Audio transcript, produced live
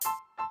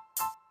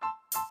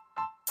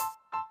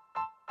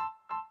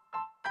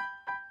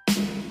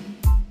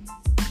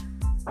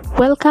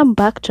Welcome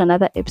back to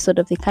another episode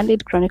of the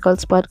Candid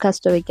Chronicles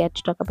podcast where we get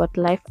to talk about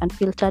life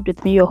unfiltered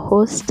with me, your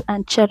host,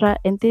 Anchera.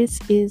 And this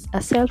is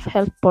a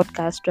self-help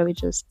podcast where we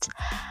just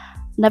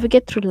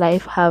navigate through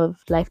life, have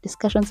life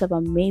discussions, have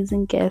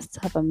amazing guests,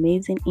 have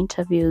amazing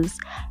interviews,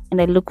 and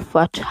I look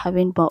forward to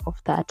having more of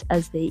that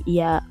as the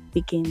year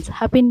begins.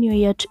 Happy New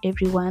Year to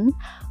everyone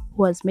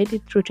who has made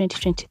it through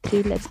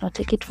 2023. Let's not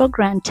take it for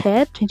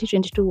granted.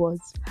 2022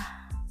 was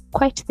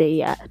quite the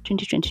year.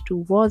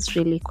 2022 was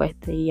really quite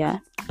the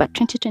year. But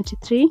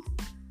 2023,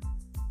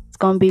 it's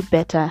going to be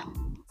better.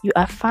 You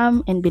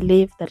affirm and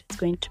believe that it's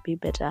going to be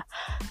better.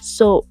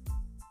 So,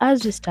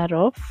 as we start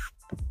off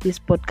this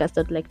podcast,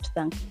 I'd like to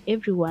thank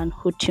everyone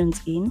who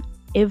tunes in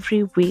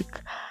every week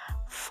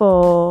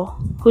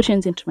who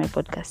tunes into my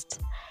podcast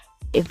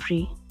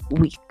every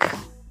week.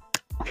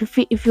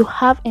 If you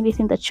have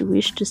anything that you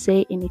wish to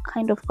say, any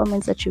kind of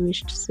comments that you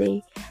wish to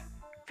say,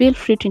 feel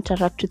free to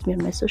interact with me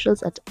on my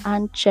socials at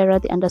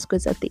Anchera, the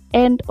underscores at the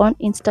end, on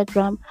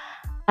Instagram,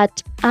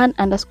 at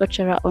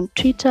Ann_Chera on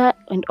Twitter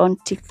and on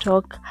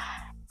TikTok,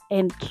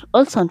 and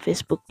also on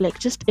Facebook. Like,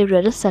 just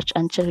everywhere, just search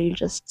Anchera, you'll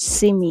just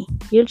see me.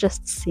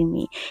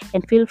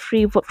 And feel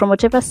free, from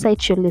whatever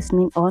site you're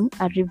listening on,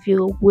 a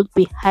review would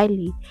be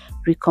highly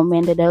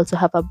recommended. I also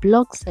have a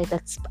blog site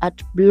that's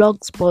at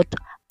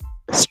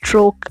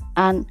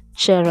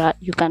blogspot/Anchera.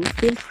 You can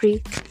feel free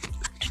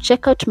to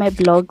check out my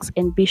blogs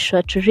and be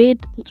sure to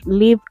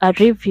leave a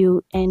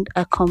review and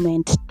a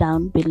comment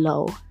down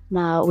below.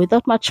 Now,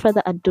 without much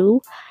further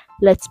ado,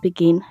 let's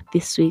begin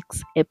this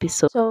week's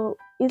episode. So,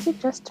 is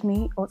it just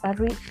me, or are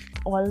we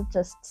all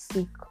just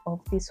sick of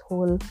this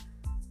whole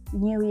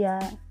new year,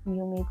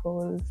 new me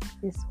goals,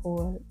 this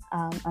whole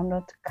I'm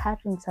not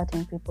carrying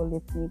certain people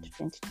with me to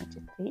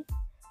 2023?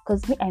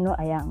 Because me, I know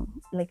I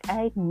am. Like,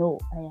 I know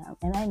I am.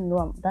 And I know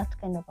I'm that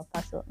kind of a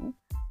person.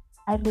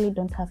 I really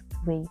don't have to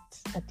wait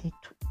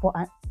for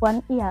an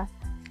year,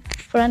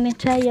 for an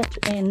entire year to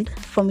end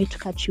for me to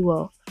catch you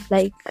off.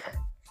 Like,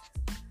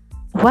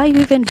 why are you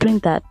even doing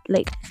that?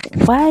 Like,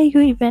 why are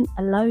you even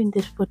allowing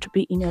this people to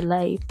be in your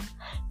life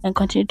and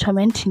continue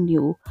tormenting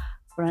you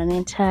for an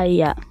entire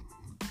year?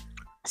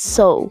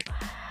 So,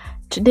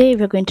 today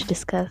we're going to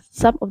discuss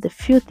some of the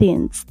few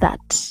things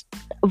that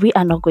we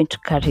are not going to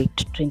carry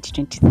to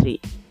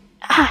 2023.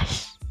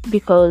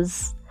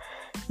 Because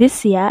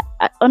this year,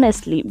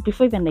 honestly,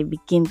 before even I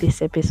begin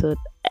this episode,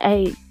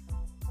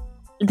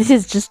 this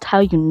is just how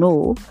you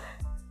know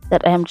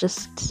that I am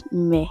just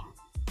meh.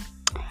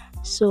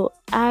 So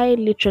I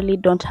literally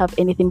don't have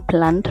anything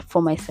planned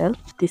for myself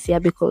this year,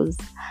 because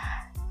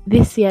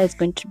this year is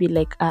going to be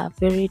like a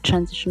very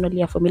transitional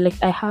year for me.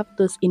 Like, I have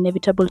those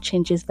inevitable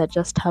changes that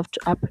just have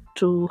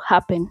to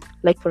happen.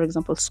 Like, for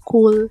example,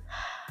 school.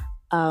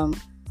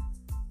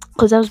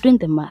 Because I was doing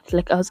the math.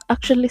 Like, I was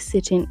actually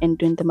sitting and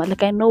doing the math.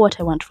 Like, I know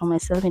what I want for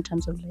myself in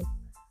terms of like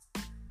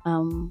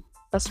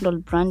personal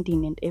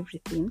branding and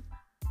everything,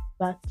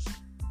 but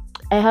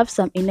I have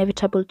some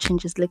inevitable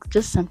changes, like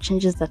just some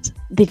changes that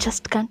they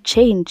just can't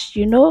change,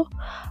 you know.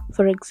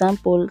 For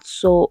example, I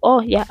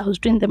was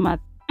doing the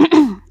math.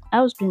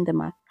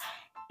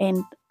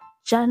 And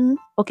Jan,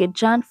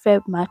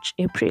 Feb, March,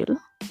 April,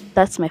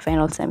 that's my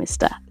final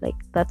semester. Like,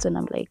 that's when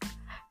I'm like,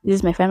 this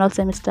is my final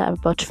semester, I'm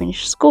about to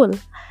finish school.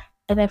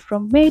 And then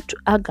from May to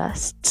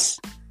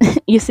August,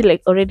 you see,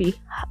 like, already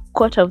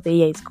quarter of the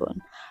year is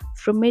gone.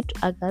 From May to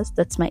August,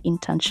 that's my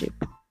internship.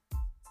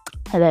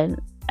 And then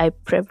I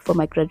prep for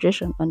my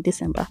graduation on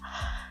December.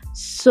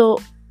 So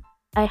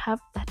I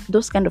have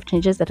those kind of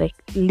changes that I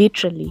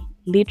literally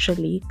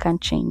can't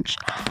change.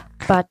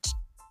 But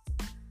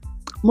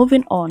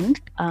moving on,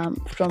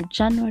 from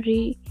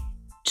January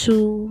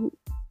to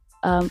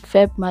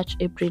Feb, March,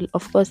 April,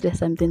 of course, there's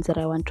some things that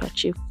I want to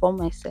achieve for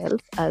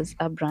myself as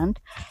a brand.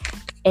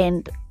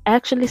 And I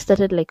actually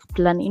started like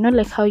planning, you know,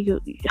 like how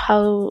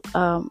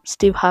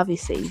Steve Harvey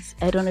says.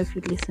 I don't know if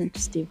you listen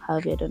to Steve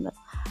Harvey. I don't know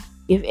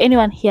if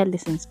anyone here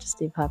listens to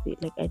Steve Harvey.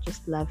 Like, I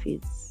just love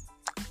his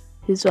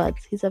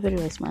words. He's a very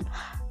wise man.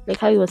 Like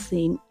how he was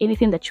saying,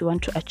 anything that you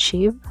want to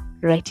achieve,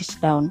 write it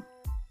down.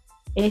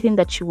 Anything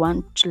that you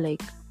want to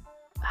like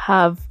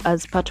have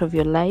as part of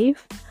your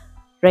life,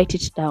 write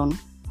it down.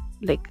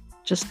 Like,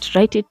 just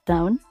write it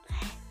down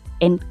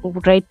and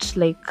write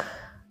like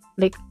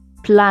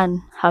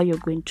plan how you're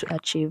going to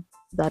achieve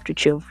that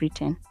which you've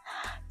written.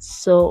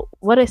 So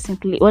what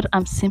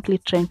I'm simply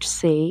trying to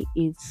say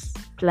is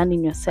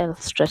planning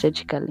yourself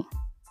strategically.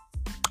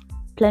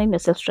 I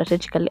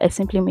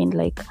simply mean,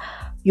 like,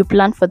 you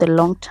plan for the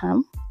long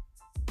term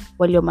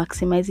while you're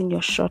maximizing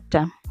your short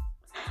term.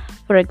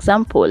 For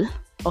example,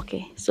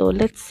 okay, so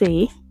let's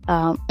say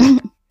so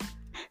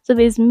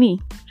there's me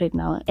right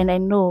now, and I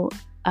know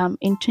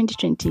in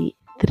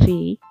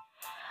 2023,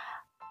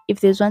 if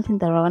there's one thing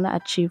that I want to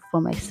achieve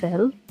for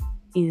myself,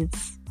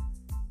 is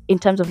in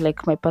terms of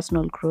like my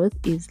personal growth,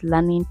 is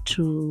learning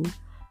to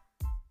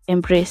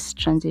embrace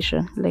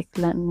transition, like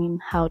learning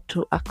how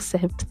to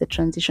accept the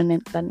transition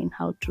and learning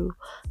how to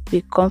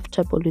be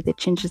comfortable with the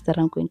changes that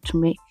I'm going to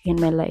make in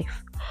my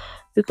life.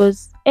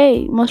 because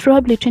hey, most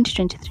probably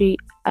 2023,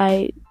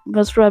 I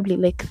most probably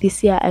like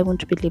this year I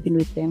won't be living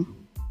with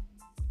them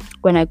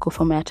when I go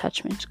for my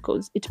attachment,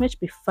 because it might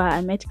be far.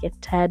 I might get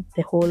tired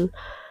the whole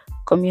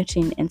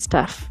commuting and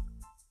stuff.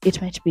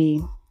 It might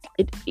be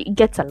it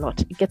gets a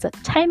lot. It gets a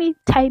tiny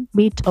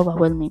bit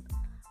overwhelming.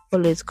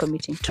 Always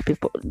commuting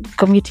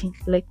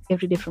like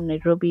every day from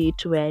Nairobi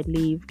to where I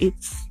live.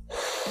 It's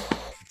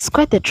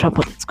quite the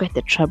trouble. It's quite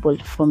the trouble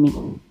for me.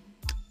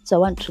 So I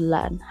want to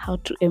learn how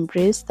to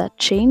embrace that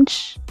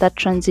change, that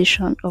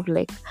transition of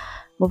like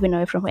moving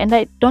away from. And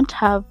I don't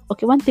have,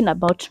 okay, one thing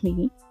about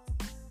me,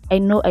 I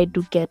know I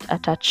do get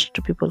attached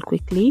to people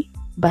quickly,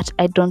 but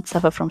I don't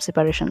suffer from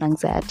separation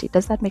anxiety.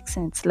 Does that make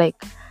sense?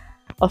 Like,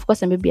 of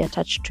course, I may be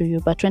attached to you,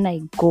 but when I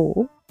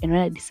go and when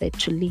I decide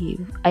to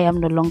leave, I am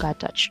no longer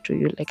attached to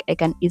you. Like, I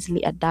can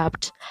easily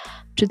adapt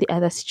to the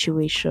other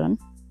situation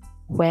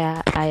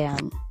where I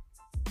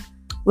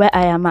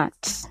am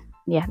at.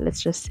 Yeah,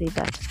 let's just say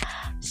that.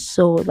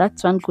 So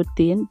that's one good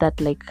thing that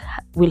like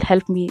will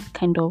help me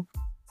kind of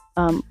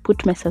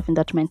put myself in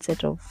that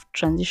mindset of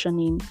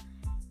transitioning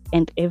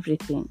and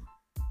everything.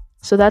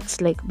 So that's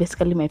like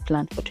basically my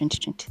plan for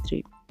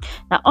 2023.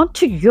 Now on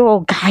to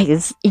you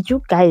guys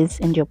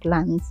and your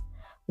plans.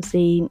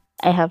 Saying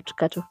I have to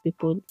cut off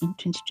people in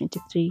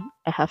 2023.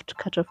 I have to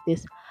cut off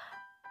this.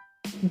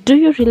 Do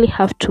you really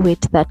have to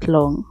wait that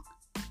long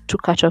to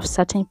cut off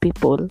certain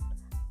people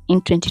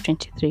in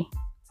 2023?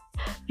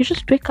 You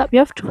just wake up. You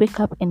have to wake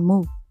up and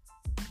move.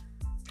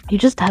 You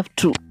just have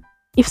to.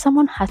 If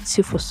someone hurts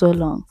you for so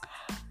long,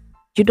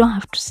 you don't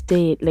have to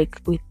stay like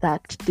with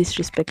that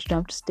disrespect. You don't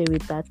have to stay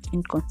with that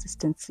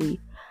inconsistency.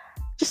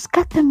 Just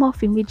cut them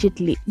off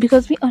immediately.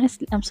 Because me,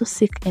 honestly, I'm so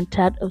sick and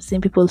tired of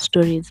seeing people's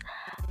stories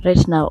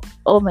right now.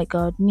 Oh my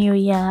god, new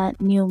year,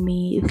 new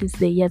me. This is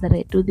the year that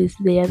I do this,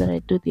 the year that I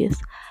do this.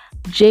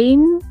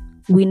 Jane,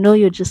 we know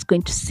you're just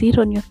going to sit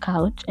on your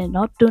couch and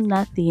not do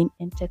nothing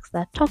and text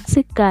that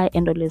toxic guy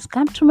and always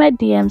come to my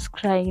DMs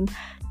crying,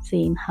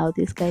 saying how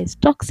this guy is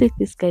toxic,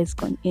 this guy is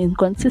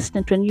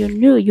inconsistent, when you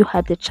knew you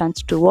had the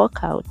chance to walk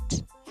out,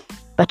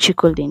 but you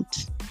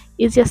couldn't.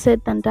 Easier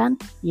said than done?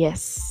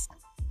 Yes.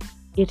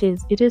 It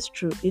is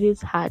true. It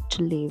is hard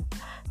to leave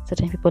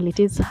certain people. It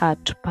is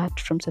hard to part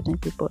from certain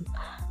people.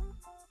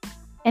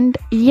 And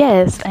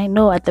yes, I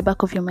know at the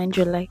back of your mind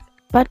you're like,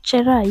 but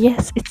Chera,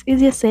 yes, it's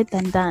easier said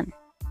than done.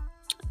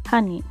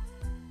 Honey,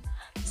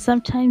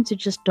 sometimes you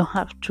just don't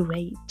have to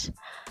wait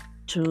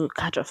to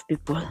cut off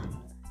people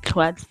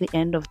towards the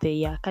end of the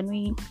year. Can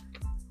we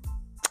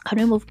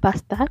move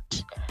past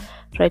that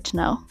right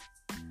now?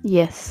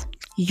 Yes.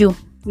 We're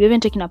even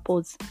taking a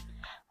pause.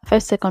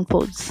 5-second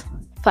pause.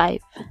 5,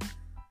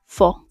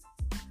 4,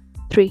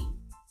 3,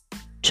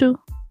 2,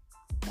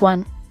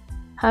 1.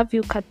 Have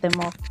you cut them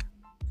off?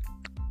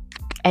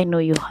 I know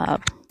you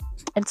have.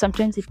 And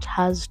sometimes it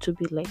has to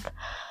be like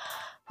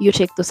you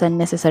take those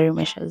unnecessary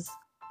measures.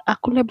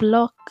 Akule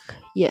block,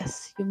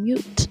 yes. You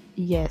mute,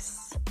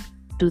 yes.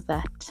 Do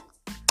that.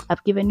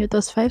 I've given you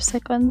those 5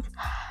 seconds.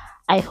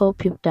 I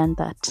hope you've done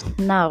that.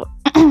 Now,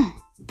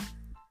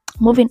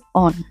 moving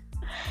on.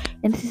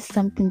 And this is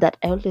something that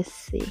I always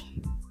say.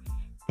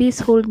 This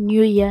whole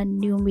new year,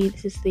 new me,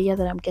 this is the year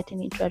that I'm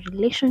getting into a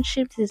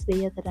relationship. This is the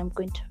year that I'm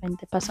going to find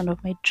the person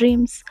of my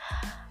dreams.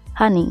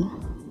 Honey,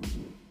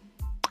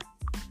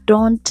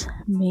 don't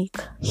make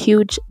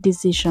huge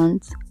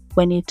decisions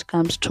when it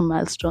comes to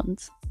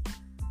milestones.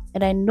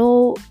 And I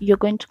know you're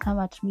going to come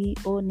at me,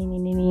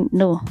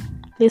 no.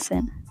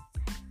 Listen,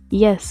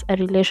 yes, a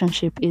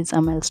relationship is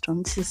a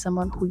milestone. This is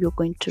someone who you're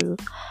going to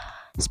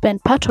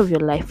spend part of your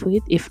life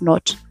with, if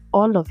not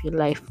all of your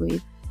life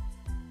with.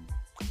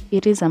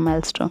 It is a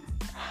milestone.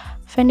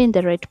 Finding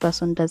the right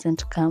person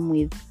doesn't come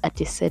with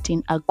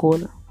setting a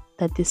goal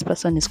that this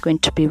person is going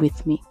to be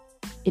with me.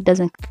 It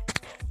doesn't.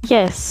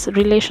 Yes,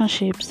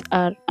 relationships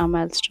are a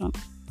milestone.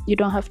 You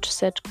don't have to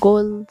set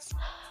goals.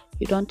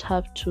 You don't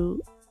have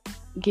to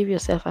give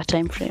yourself a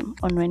time frame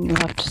on when you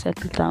have to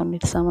settle down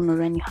with someone or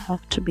when you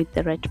have to meet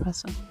the right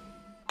person.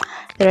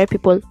 The right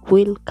people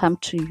will come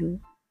to you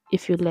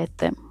if you let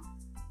them.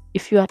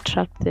 If you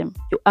attract them,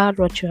 you are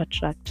what you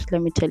attract.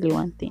 Let me tell you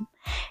one thing.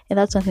 And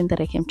that's one thing that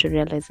I came to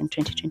realize in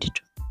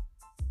 2022.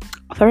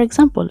 For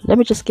example, let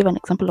me just give an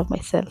example of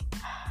myself.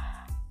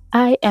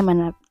 I am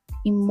an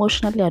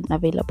emotionally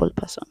unavailable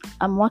person.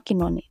 I'm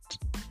working on it.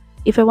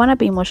 If I want to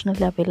be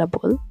emotionally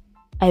available,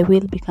 I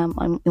will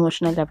become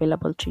emotionally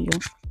available to you.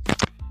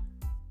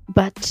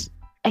 But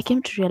I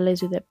came to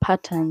realize with the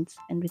patterns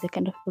and with the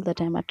kind of people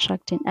that I'm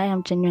attracting, I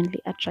am genuinely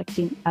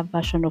attracting a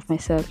version of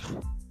myself.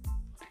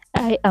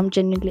 I am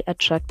genuinely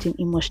attracting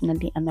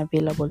emotionally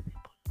unavailable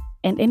people.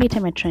 And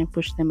anytime I try and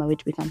push them away,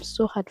 it becomes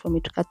so hard for me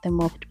to cut them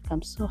off. It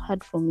becomes so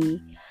hard for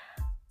me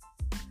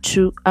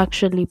to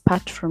actually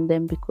part from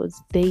them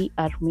because they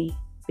are me,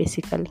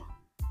 basically.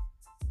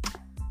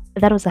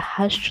 That was a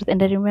harsh truth.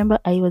 And I remember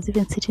I was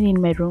even sitting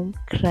in my room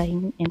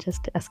crying and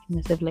just asking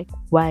myself, like,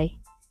 why?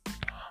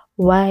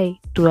 Why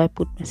do I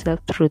put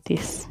myself through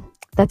this?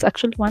 That's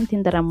actually one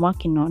thing that I'm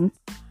working on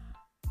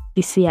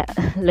this year.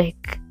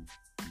 Like,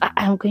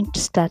 I'm going to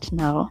start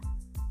now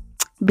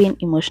being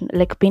emotional,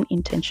 like being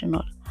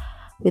intentional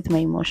with my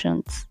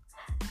emotions.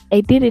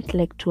 I did it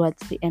like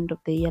towards the end of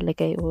the year.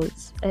 Like I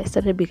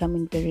started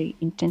becoming very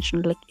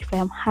intentional. Like if I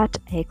am hurt,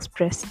 I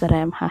express that I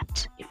am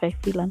hurt. If I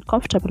feel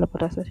uncomfortable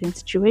about a certain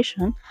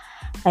situation,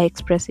 I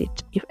express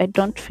it. If I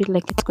don't feel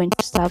like it's going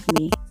to serve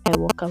me, I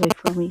walk away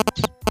from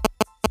it.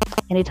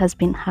 And it has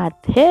been hard.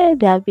 Hey,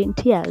 there have been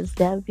tears.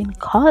 There have been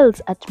calls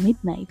at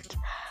midnight,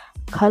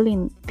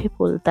 calling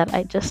people that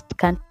I just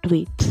can't do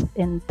it,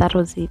 and that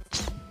was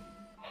it.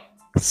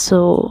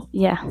 So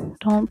yeah,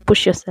 don't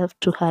push yourself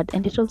too hard.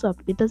 And it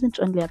doesn't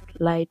only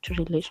apply to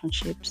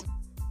relationships.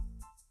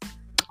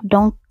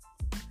 Don't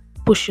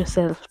push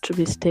yourself to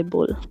be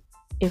stable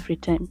every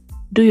time.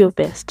 Do your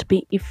best.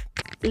 Be if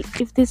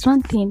there's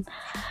one thing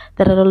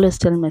that I always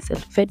tell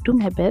myself, if I do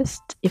my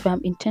best, if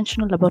I'm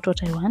intentional about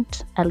what I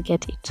want, I'll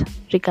get it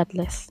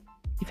regardless.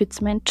 If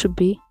it's meant to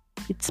be,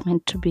 it's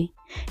meant to be.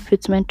 If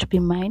it's meant to be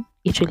mine,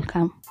 it will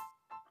come.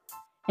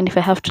 And if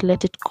I have to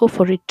let it go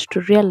for it to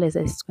realize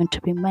that it's going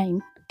to be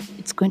mine,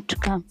 it's going to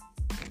come.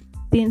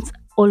 Things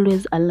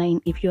always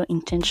align if you're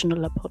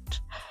intentional about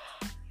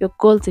your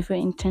goals. If you're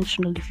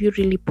intentional, if you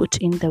really put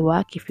in the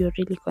work, if you're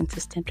really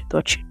consistent with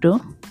what you do,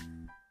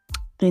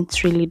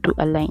 things really do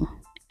align.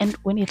 And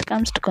when it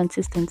comes to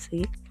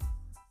consistency,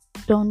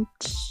 don't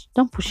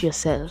push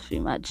yourself.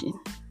 Imagine,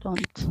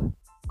 don't,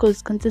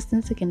 because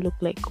consistency can look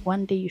like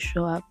one day you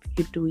show up,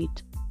 you do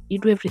it, you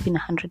do everything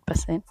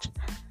 100%.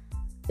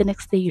 The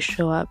next day you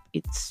show up,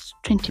 it's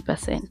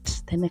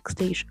 20%. The next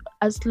day,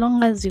 as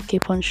long as you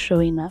keep on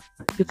showing up,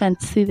 you can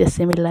see the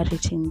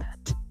similarity in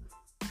that.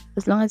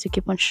 As long as you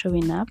keep on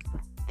showing up,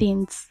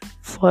 things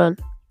fall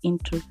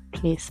into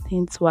place,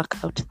 things work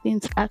out,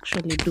 things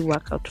actually do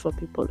work out for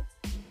people.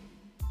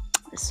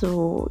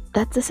 So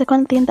that's the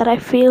second thing that I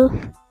feel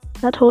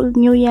that whole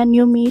new year,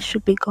 new me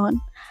should be gone.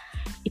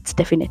 It's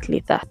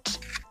definitely that.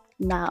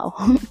 Now,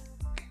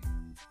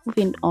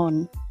 moving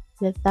on.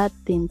 The third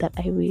thing that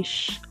I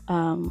wish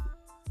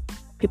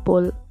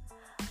people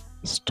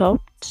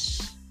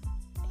stopped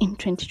in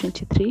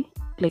 2023,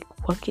 like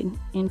walking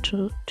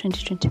into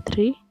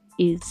 2023,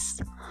 is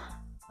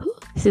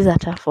this is a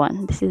tough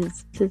one. This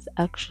is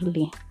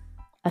actually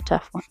a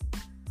tough one.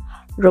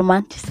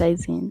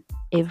 Romanticizing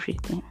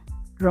everything.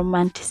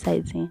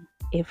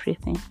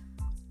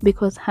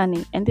 Because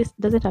honey, and this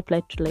doesn't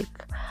apply to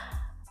like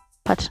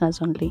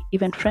partners only,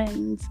 even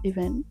friends,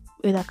 even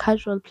with a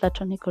casual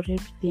platonic or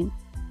everything.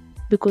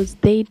 Because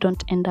they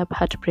don't end up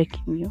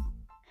heartbreaking you,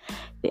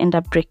 they end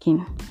up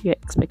breaking your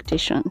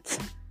expectations.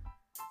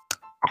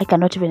 I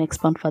cannot even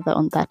expand further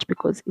on that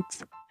because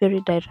it's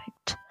very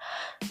direct.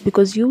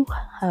 Because you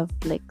have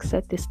like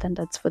set the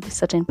standards for this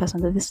certain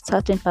person, that this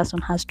certain person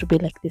has to be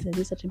like this, and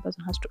this certain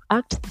person has to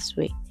act this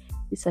way,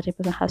 this certain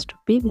person has to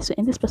be this way,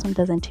 and this person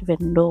doesn't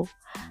even know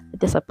that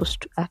they're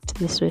supposed to act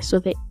this way. So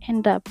they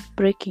end up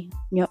breaking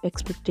your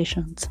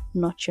expectations,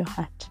 not your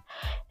heart.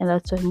 And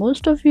that's why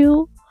most of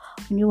you,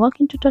 when you walk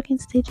into talking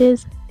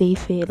stages, they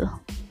fail.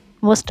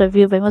 Most of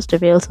you, by most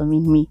of you, I also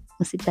mean me.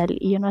 Musijali,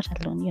 you're not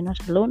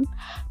alone.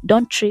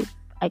 Don't trip.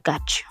 I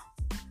got you.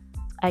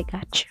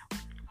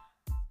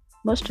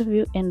 Most of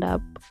you end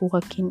up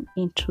walking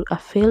into a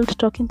failed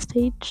talking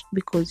stage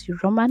because you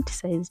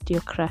romanticized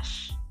your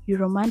crush. You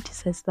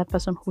romanticized that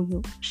person who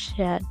you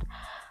shared,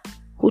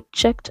 who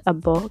checked a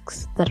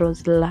box that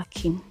was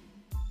lacking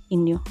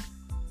in you.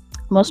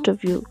 Most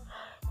of you,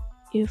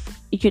 if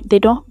they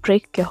don't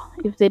break your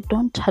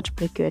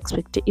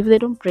expectations,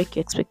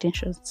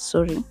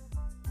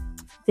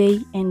 they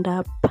end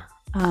up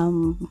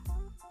how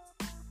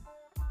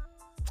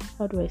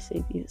do I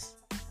say this?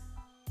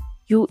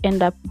 You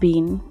end up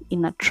being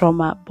in a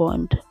trauma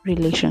bond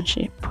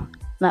relationship.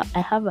 Now,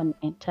 I have an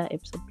entire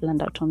episode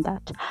planned out on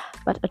that.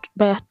 But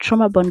by a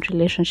trauma bond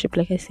relationship,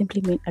 like I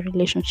simply mean a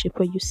relationship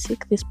where you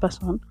seek this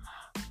person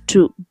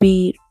to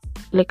be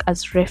like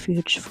as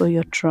refuge for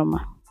your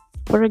trauma.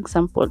 For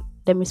example,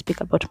 let me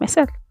speak about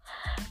myself.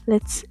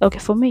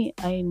 For me,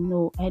 I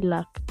know I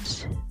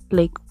lacked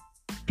like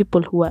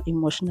people who are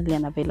emotionally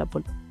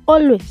unavailable.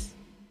 Always.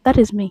 That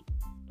is me.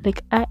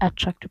 Like I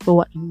attract people who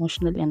are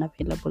emotionally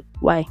unavailable.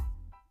 Why?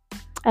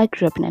 I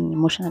grew up in an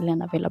emotionally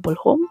unavailable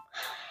home,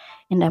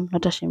 and I'm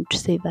not ashamed to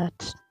say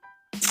that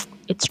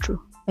it's true.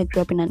 I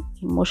grew up in an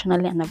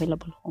emotionally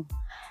unavailable home,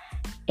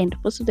 and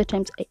most of the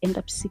times I end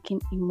up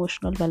seeking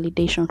emotional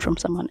validation from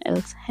someone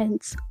else.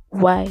 Hence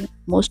why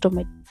most of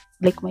my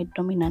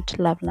dominant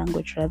love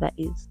language rather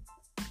is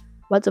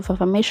words of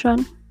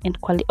affirmation and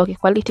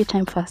quality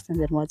time first, and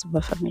then words of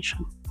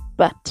affirmation.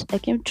 But I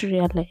came to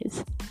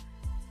realize,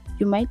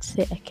 you might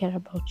say I care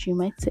about you, you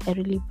might say I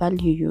really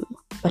value you,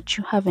 but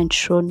you haven't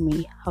shown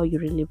me how you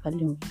really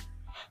value me.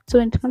 So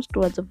when it comes to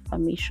words of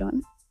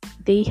affirmation,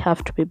 they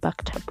have to be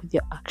backed up with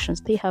your actions.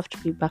 They have to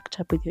be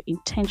backed up with your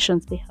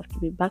intentions. They have to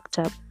be backed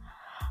up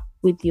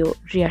with your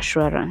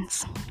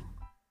reassurance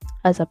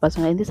as a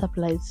person. And this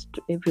applies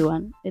to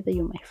everyone, whether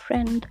you're my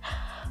friend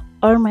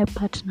or my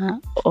partner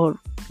or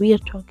we are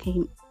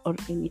talking or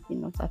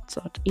anything of that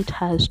sort. It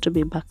has to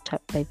be backed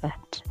up by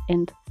that.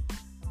 And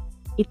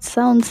it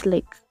sounds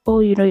like Oh,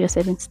 you're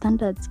setting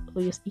standards. Oh,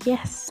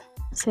 yes,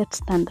 set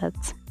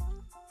standards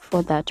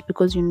for that,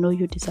 because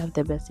you deserve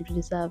the best. If you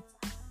deserve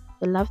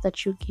the love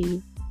that you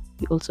give,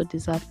 you also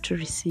deserve to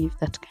receive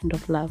that kind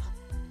of love.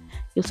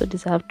 You also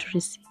deserve to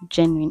receive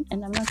genuine.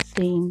 And I'm not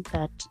saying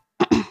that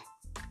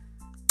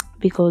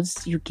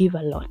because you give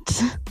a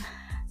lot.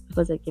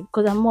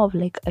 Because I'm more of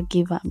like a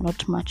giver. I'm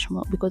not much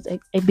more, because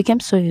I became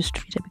so used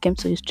to it. I became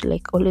so used to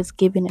like always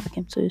giving. I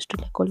became so used to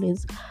like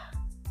always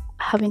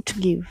having to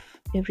give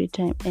every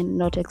time and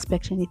not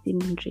expect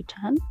anything in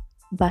return.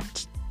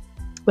 But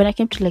when I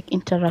came to like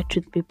interact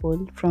with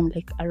people from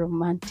like a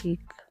romantic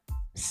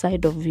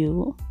side of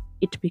view,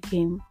 it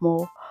became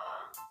more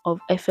of,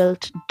 I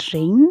felt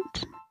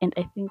drained. And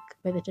I think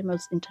by the time I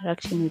was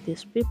interacting with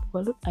these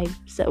people, I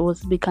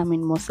was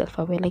becoming more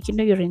self-aware. Like,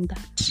 you're in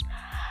that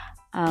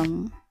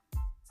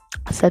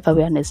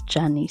self-awareness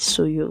journey,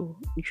 so you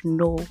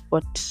know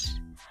what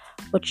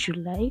you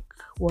like,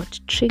 what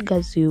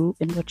triggers you,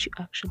 and what you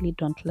actually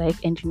don't like,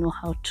 and you know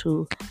how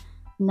to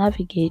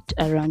navigate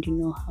around. You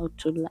know how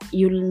to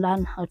you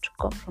learn how to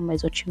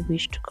compromise what you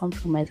wish to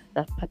compromise at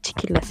that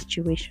particular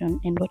situation,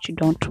 and what you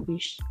don't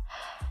wish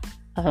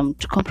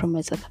to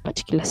compromise at that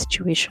particular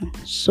situation.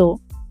 So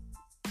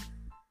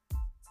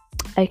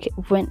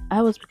when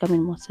I was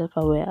becoming more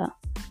self-aware,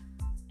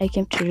 I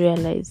came to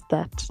realize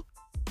that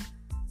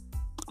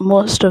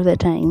most of the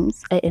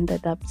times I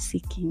ended up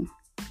seeking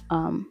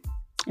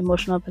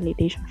emotional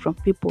validation from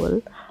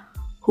people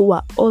who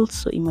are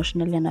also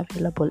emotionally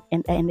unavailable,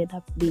 and I ended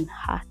up being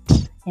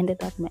hurt.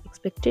 Ended up my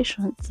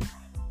expectations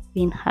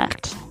being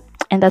hurt.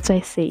 And that's why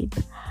I said,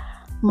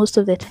 most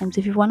of the times,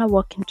 if you want to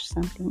walk into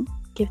something,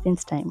 give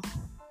things time.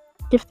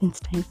 Let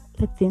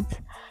things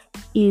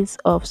ease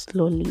off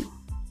slowly.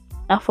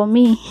 Now for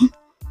me,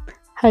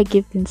 I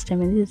give things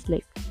time, and this is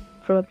like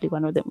probably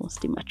one of the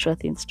most immature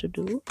things to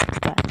do,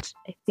 but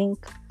I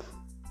think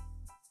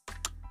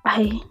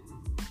I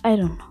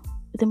don't know.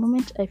 The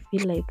moment I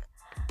feel like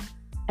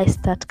I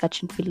start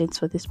catching feelings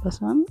for this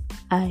person,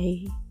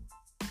 I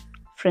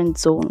friend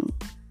zone.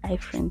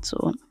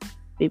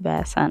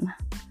 Vibaya sana.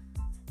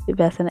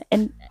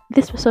 And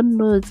this person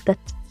knows that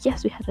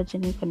yes, we had a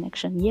genuine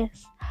connection.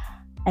 Yes,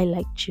 I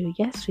liked you.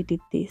 Yes, we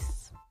did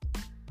this.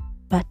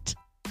 But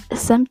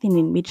something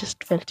in me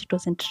just felt it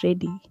wasn't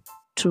ready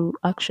to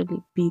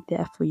actually be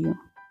there for you.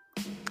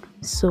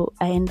 So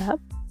I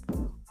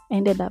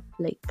ended up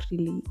like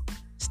really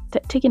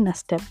taking a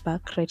step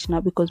back right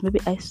now, because maybe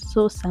I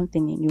saw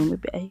something in you.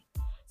 Maybe I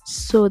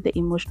saw the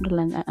emotional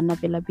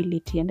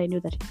unavailability, and I knew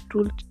that it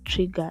would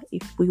trigger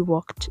if we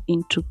walked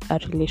into a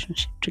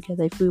relationship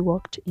together, if we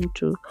walked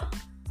into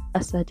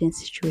a certain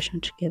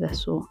situation together.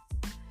 So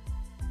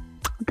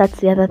that's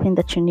the other thing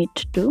that you need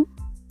to do.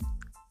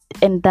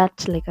 And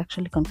that like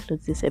actually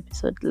concludes this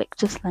episode. Like,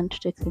 just learn to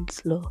take things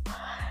slow.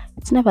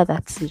 It's never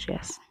that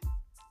serious.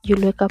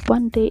 You'll wake up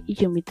one day,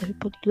 you meet the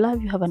people you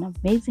love, you have an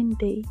amazing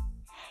day.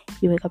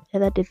 You wake up the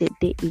other day, the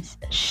day is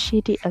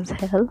shitty as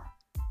hell.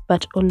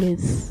 But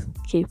always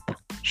keep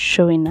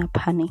showing up,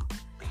 honey.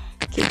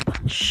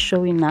 Keep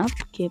showing up.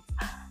 Keep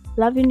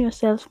loving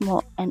yourself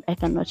more. And I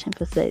cannot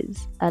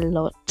emphasize a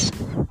lot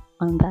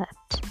on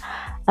that.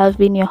 I've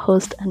been your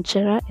host,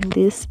 Angela, and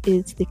this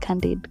is the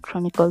Candid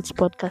Chronicles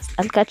podcast.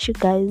 I'll catch you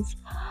guys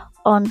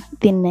on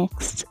the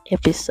next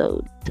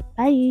episode.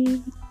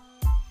 Bye.